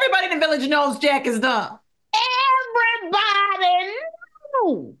dumb. Everybody in the village knows Jack is dumb. Everybody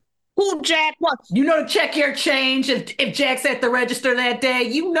knew who Jack was. You know to check your change if Jack's at the register that day.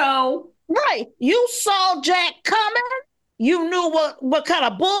 You know. Right. You saw Jack coming. You knew what kind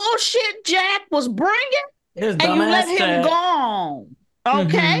of bullshit Jack was bringing. And you let him go on.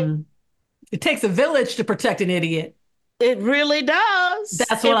 Okay? Mm-hmm. It takes a village to protect an idiot. It really does.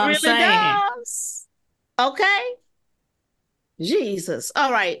 That's what I'm saying. Does. Okay? Jesus.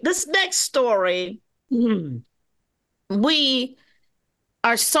 All right. This next story, we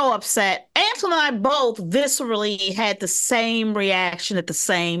are so upset. Angela and I both viscerally had the same reaction at the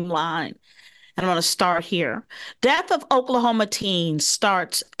same line. And I'm going to start here. Death of Oklahoma teen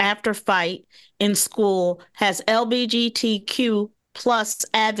starts after fight in school has LGBTQ plus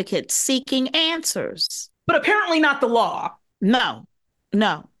advocates seeking answers. But apparently not the law. No.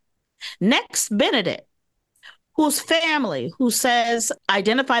 Next, Benedict, whose family, who says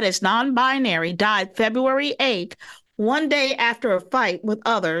identified as non-binary, died February 8th, one day after a fight with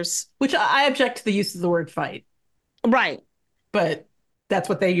others. Which I object to the use of the word fight. Right. But that's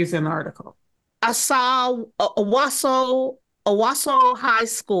what they use in the article. Owasso High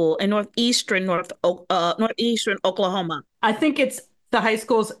School in northeastern Oklahoma. I think it's the high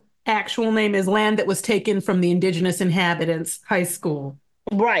school's actual name is land that was taken from the indigenous inhabitants high school.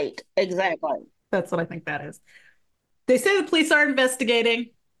 Right, exactly. That's what I think that is. They say the police are investigating.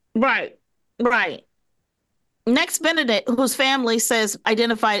 Right. Next, Benedict, whose family says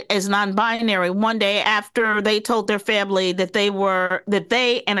identified as non-binary, one day after they told their family that they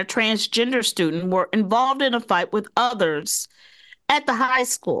and a transgender student were involved in a fight with others at the high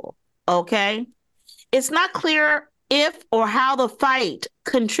school. Okay. It's not clear if or how the fight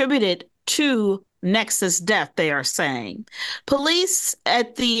contributed to Nex's death, they are saying. Police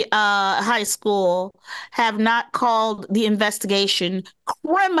at the high school have not called the investigation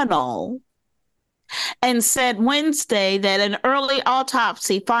criminal and said Wednesday that an early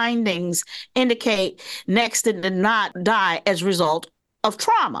autopsy findings indicate Nex did not die as a result of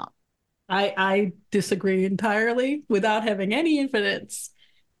trauma. I disagree entirely without having any evidence.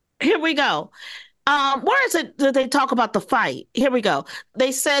 Here we go. Where is it that they talk about the fight? Here we go.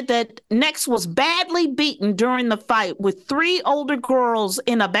 They said that Nex was badly beaten during the fight with three older girls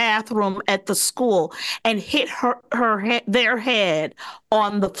in a bathroom at the school and hit their head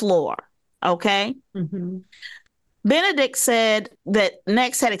on the floor. Okay. Mm-hmm. Benedict said that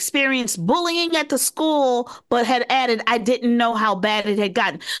Nex had experienced bullying at the school, but had added, I didn't know how bad it had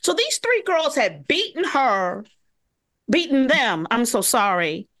gotten. So these three girls had beaten them. I'm so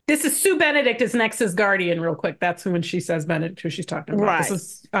sorry. This is Sue Benedict as Nex's guardian, real quick. That's when she says Benedict, who she's talking about. Right. This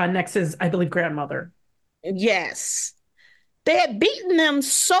is Nex's, I believe, grandmother. Yes. They had beaten them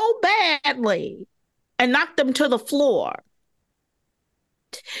so badly and knocked them to the floor.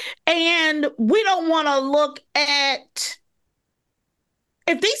 And we don't want to look at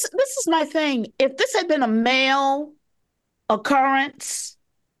this is my thing. If this had been a male occurrence,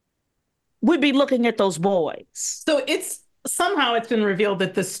 we'd be looking at those boys. So somehow it's been revealed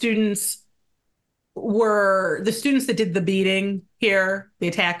that the students that did the beating here, the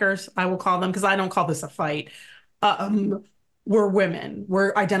attackers, I will call them, because I don't call this a fight, were women,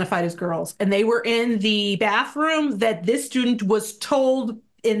 were identified as girls. And they were in the bathroom that this student was told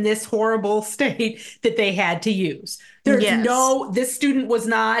in this horrible state that they had to use. This student was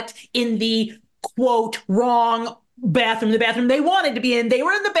not in the quote wrong bathroom, the bathroom they wanted to be in. They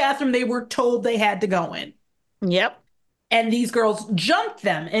were in the bathroom they were told they had to go in. Yep. And these girls jumped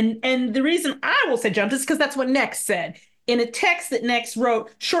them. And the reason I will say jumped is because that's what Nex said. In a text that Nex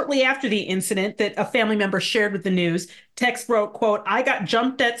wrote shortly after the incident that a family member shared with the news, Tex wrote, quote, I got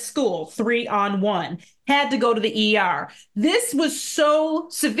jumped at school 3-on-1, had to go to the ER. This was so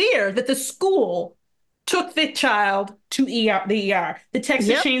severe that the school took the child to the ER. The text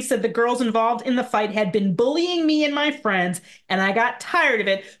exchange said the girls involved in the fight had been bullying me and my friends, and I got tired of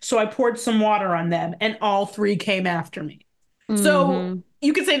it, so I poured some water on them, and all three came after me. Mm-hmm. So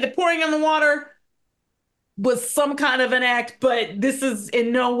you could say the pouring on the water was some kind of an act, but this is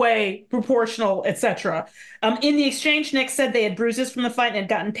in no way proportional, etc. In the exchange, Nex said they had bruises from the fight and had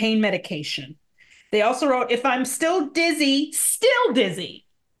gotten pain medication. They also wrote, if I'm still dizzy,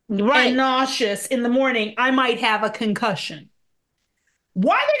 right, and nauseous in the morning, I might have a concussion.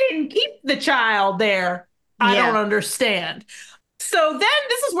 Why they didn't keep the child there, I don't understand. So then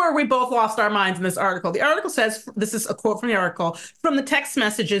this is where we both lost our minds in this article. The article says, this is a quote from the article, from the text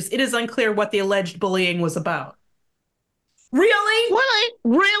messages, it is unclear what the alleged bullying was about. Really?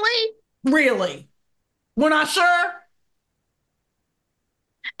 Really? We're not sure?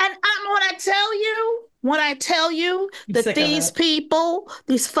 And when I tell you that these people,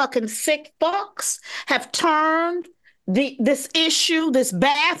 these fucking sick fucks, have turned this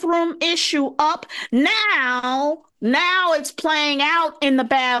bathroom issue up. Now it's playing out in the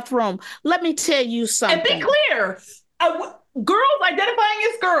bathroom. Let me tell you something. And be clear, girls identifying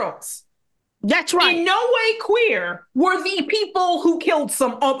as girls. That's right. In no way queer were the people who killed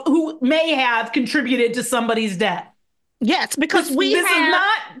who may have contributed to somebody's death. Yes, because this is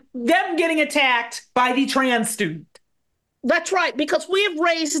not them getting attacked by the trans student. That's right, because we have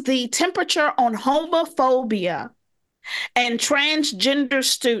raised the temperature on homophobia and transgender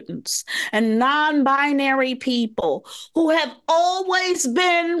students and non-binary people who have always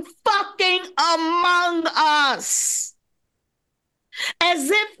been fucking among us. As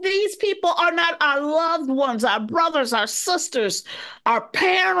if these people are not our loved ones, our brothers, our sisters, our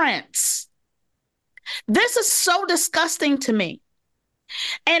parents. This is so disgusting to me.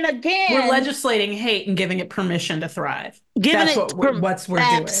 And again, we're legislating hate and giving it permission to thrive. That's what we're doing.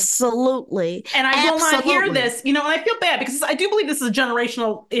 Absolutely. And I will not hear this, and I feel bad because I do believe this is a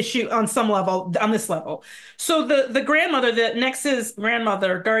generational issue on some level, on this level. So the grandmother, Nex's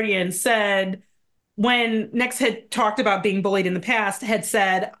grandmother, guardian, said when Nex had talked about being bullied in the past, had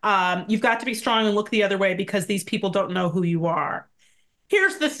said, you've got to be strong and look the other way because these people don't know who you are.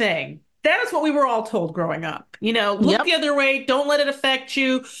 Here's the thing. That is what we were all told growing up. Look the other way. Don't let it affect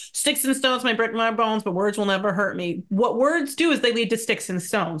you. Sticks and stones may break my bones, but words will never hurt me. What words do is they lead to sticks and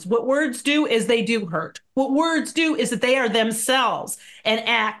stones. What words do is they do hurt. What words do is that they are themselves an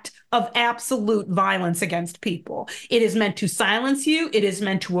act of absolute violence against people. It is meant to silence you. It is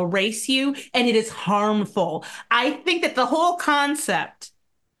meant to erase you. And it is harmful. I think that the whole concept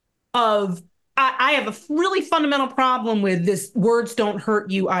of I have a really fundamental problem with this words don't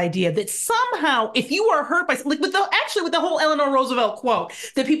hurt you idea that somehow if you are hurt by with the whole Eleanor Roosevelt quote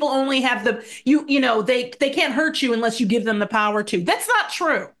that people only have they can't hurt you unless you give them the power to. That's not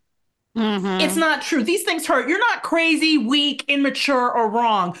true. It's not true. These things hurt. You're not crazy, weak, immature, or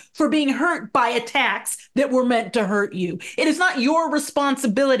wrong for being hurt by attacks that were meant to hurt you. It is not your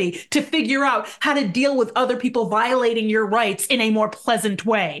responsibility to figure out how to deal with other people violating your rights in a more pleasant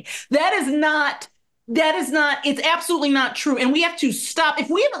way. It's absolutely not true. And we have to stop. If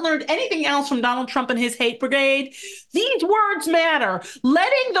we haven't learned anything else from Donald Trump and his hate brigade, these words matter.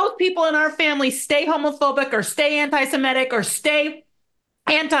 Letting those people in our family stay homophobic or stay anti-Semitic or stay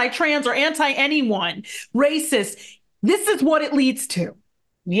anti-trans or anti-anyone, racist, this is what it leads to.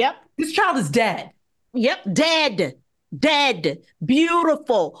 Yep. This child is dead. Yep. Dead.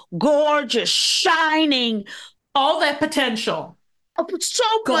 Beautiful, gorgeous, shining. All that potential. So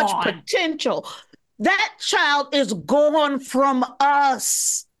Gone. much potential. That child is gone from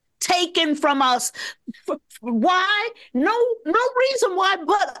us, taken from us. Why? No reason why,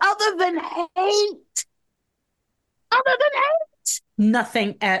 but other than hate.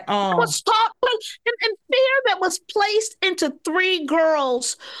 Nothing at all. Was taught and fear that was placed into 3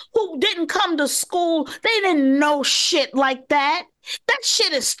 girls who didn't come to school. They didn't know shit like that. That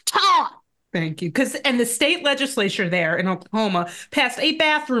shit is taught. Thank you. And the state legislature there in Oklahoma passed a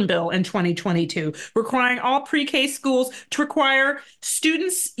bathroom bill in 2022 requiring all pre-K schools to require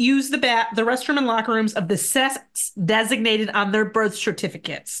students use the restroom and locker rooms of the sex designated on their birth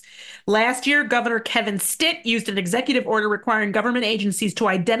certificates. Last year, Governor Kevin Stitt used an executive order requiring government agencies to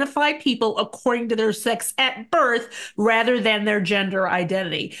identify people according to their sex at birth rather than their gender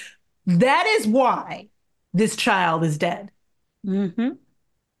identity. That is why this child is dead. Mm-hmm.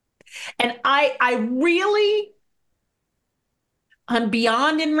 And I'm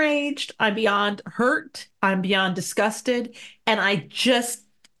beyond enraged. I'm beyond hurt. I'm beyond disgusted. And I just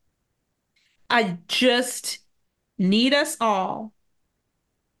need us all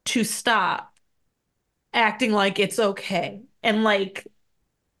to stop acting like it's okay. And I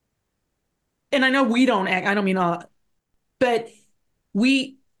know we don't act, I don't mean all, but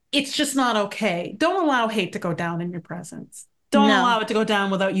it's just not okay. Don't allow hate to go down in your presence. Don't allow it to go down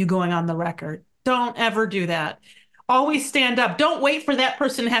without you going on the record. Don't ever do that. Always stand up. Don't wait for that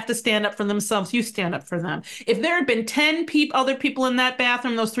person to have to stand up for themselves. You stand up for them. If there had been 10 other people in that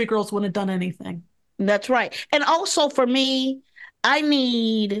bathroom, those 3 girls wouldn't have done anything. That's right. And also for me, I'm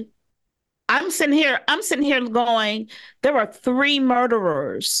sitting here going, there are 3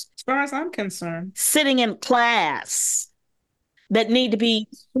 murderers. As far as I'm concerned. Sitting in class that need to be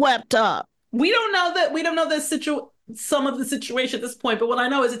swept up. We don't know some of the situation at this point, but what I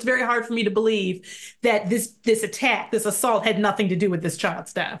know is it's very hard for me to believe that this attack, this assault had nothing to do with this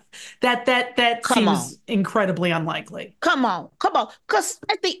child's death. That seems incredibly unlikely. Come on. Because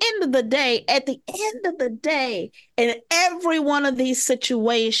at the end of the day, in every one of these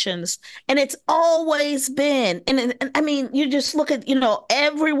situations, and it's always been, and I mean, you just look at,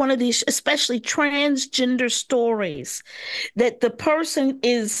 every one of these, especially transgender stories, that the person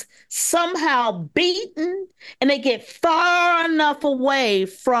is somehow beaten and they get far enough away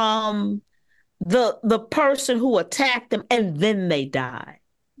from the person who attacked them and then they die.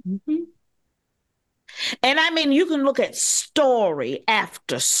 Mm-hmm. And I mean, you can look at story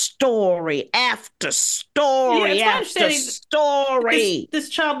after story after story after story. This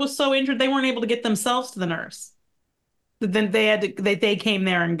child was so injured they weren't able to get themselves to the nurse. Then they came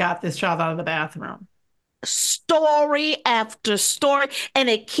there and got this child out of the bathroom. Story after story, and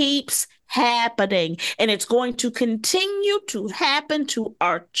it keeps happening, and it's going to continue to happen to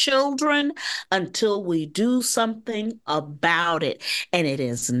our children until we do something about it. And it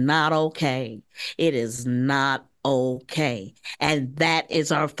is not okay. It is not okay. And that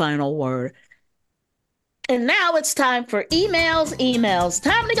is our final word. And now it's time for emails.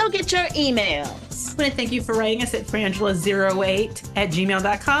 Time to go get your emails. I want to thank you for writing us at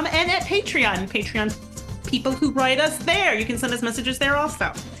frangela08@gmail.com and at Patreon. People who write us there. You can send us messages there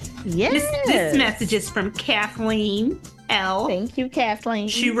also. Yes. This message is from Kathleen L. Thank you, Kathleen.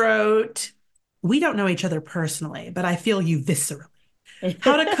 She wrote, "We don't know each other personally, but I feel you viscerally.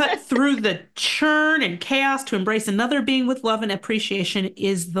 How to cut through the churn and chaos to embrace another being with love and appreciation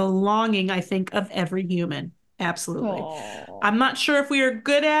is the longing, I think, of every human." Absolutely. Aww. I'm not sure if we are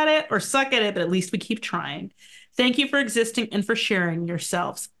good at it or suck at it, but at least we keep trying. Thank you for existing and for sharing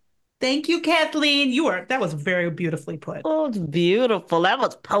yourselves. Thank you, Kathleen. That was very beautifully put. Oh, it's beautiful. That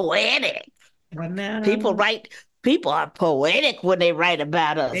was poetic. People are poetic when they write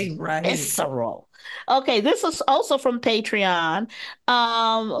about us. They write. Visceral. Okay, this is also from Patreon.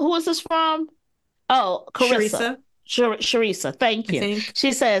 Who is this from? Oh, Carissa. Sharisa, thank I you. think.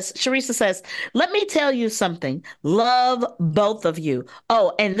 Sharisa says, let me tell you something. Love both of you.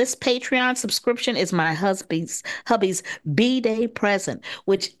 Oh, and this Patreon subscription is my hubby's B-Day present,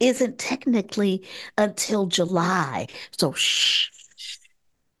 which isn't technically until July. So shh.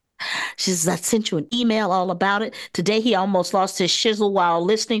 She says, I sent you an email all about it. Today, he almost lost his shizzle while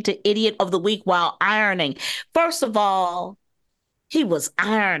listening to Idiot of the Week while ironing. First of all, he was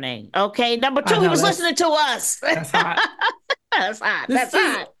ironing, okay? Number two, he was listening to us. That's hot. That's hot. This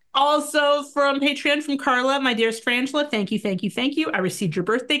is also from Patreon from Carla, my dearest Frangela. Thank you, thank you, thank you. I received your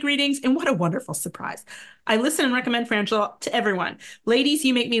birthday greetings, and what a wonderful surprise. I listen and recommend Frangela to everyone. Ladies,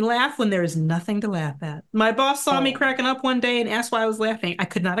 you make me laugh when there is nothing to laugh at. My boss saw me cracking up one day and asked why I was laughing. I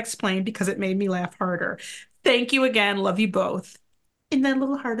could not explain because it made me laugh harder. Thank you again. Love you both. And that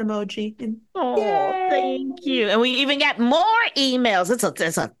little heart emoji. And thank you. And we even got more emails. It's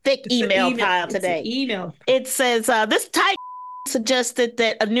a thick email pile today. It says, this type suggested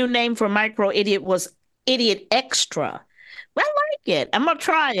that a new name for Micro Idiot was Idiot Extra. I like it. I'm gonna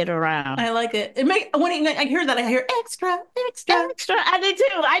try it around. I like it. When I hear that, I hear extra. I do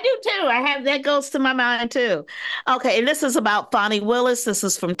too. I have that goes to my mind too. Okay, and this is about Fonnie Willis. This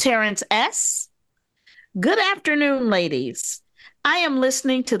is from Terrence S. Good afternoon, ladies. I am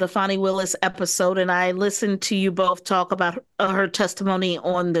listening to the Fonnie Willis episode, and I listened to you both talk about her testimony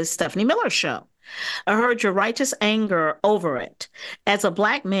on the Stephanie Miller show. I heard your righteous anger over it. As a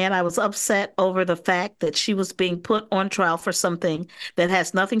Black man, I was upset over the fact that she was being put on trial for something that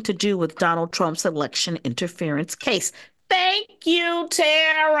has nothing to do with Donald Trump's election interference case. Thank you,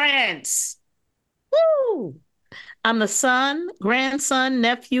 Terrence. Woo! I'm the son, grandson,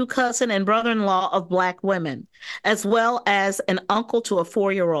 nephew, cousin, and brother-in-law of Black women, as well as an uncle to a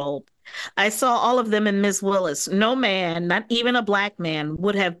 4-year-old. I saw all of them in Ms. Willis. No man, not even a Black man,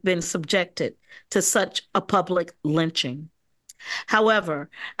 would have been subjected to such a public lynching. However,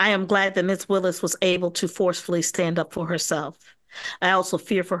 I am glad that Ms. Willis was able to forcefully stand up for herself. I also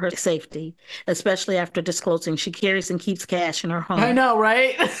fear for her safety, especially after disclosing she carries and keeps cash in her home. I know,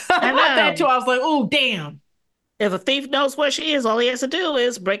 right? I know. That too. I was like, oh, damn. If a thief knows where she is, all he has to do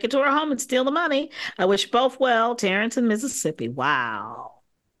is break into her home and steal the money. I wish both well, Terrence in Mississippi. Wow.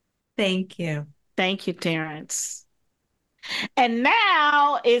 Thank you. Thank you, Terrence. And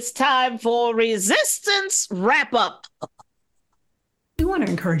now it's time for Resistance Wrap-Up. We want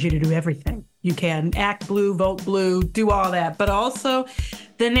to encourage you to do everything you can. Act blue, vote blue, do all that. But also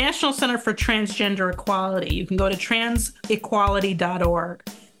the National Center for Transgender Equality. You can go to transequality.org.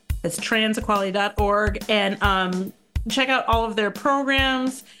 It's transequality.org and check out all of their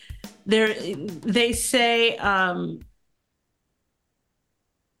programs. They say,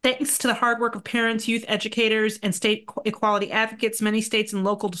 thanks to the hard work of parents, youth educators, and state equality advocates, many states and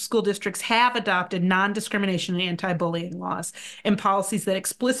local school districts have adopted non-discrimination and anti-bullying laws and policies that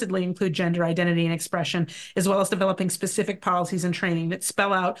explicitly include gender identity and expression, as well as developing specific policies and training that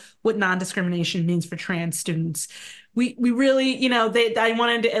spell out what non-discrimination means for trans students. We really, I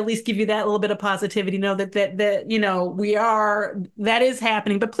wanted to at least give you that little bit of positivity, that that is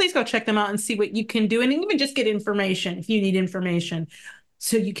happening, but please go check them out and see what you can do. And even just get information if you need information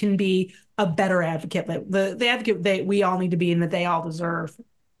so you can be a better advocate, the advocate that we all need to be and that they all deserve.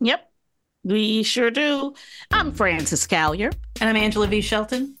 Yep, we sure do. I'm Frances Callier. And I'm Angela V.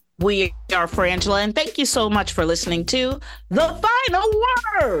 Shelton. We are Frangela, and thank you so much for listening to The Final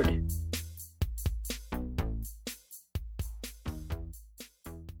Word.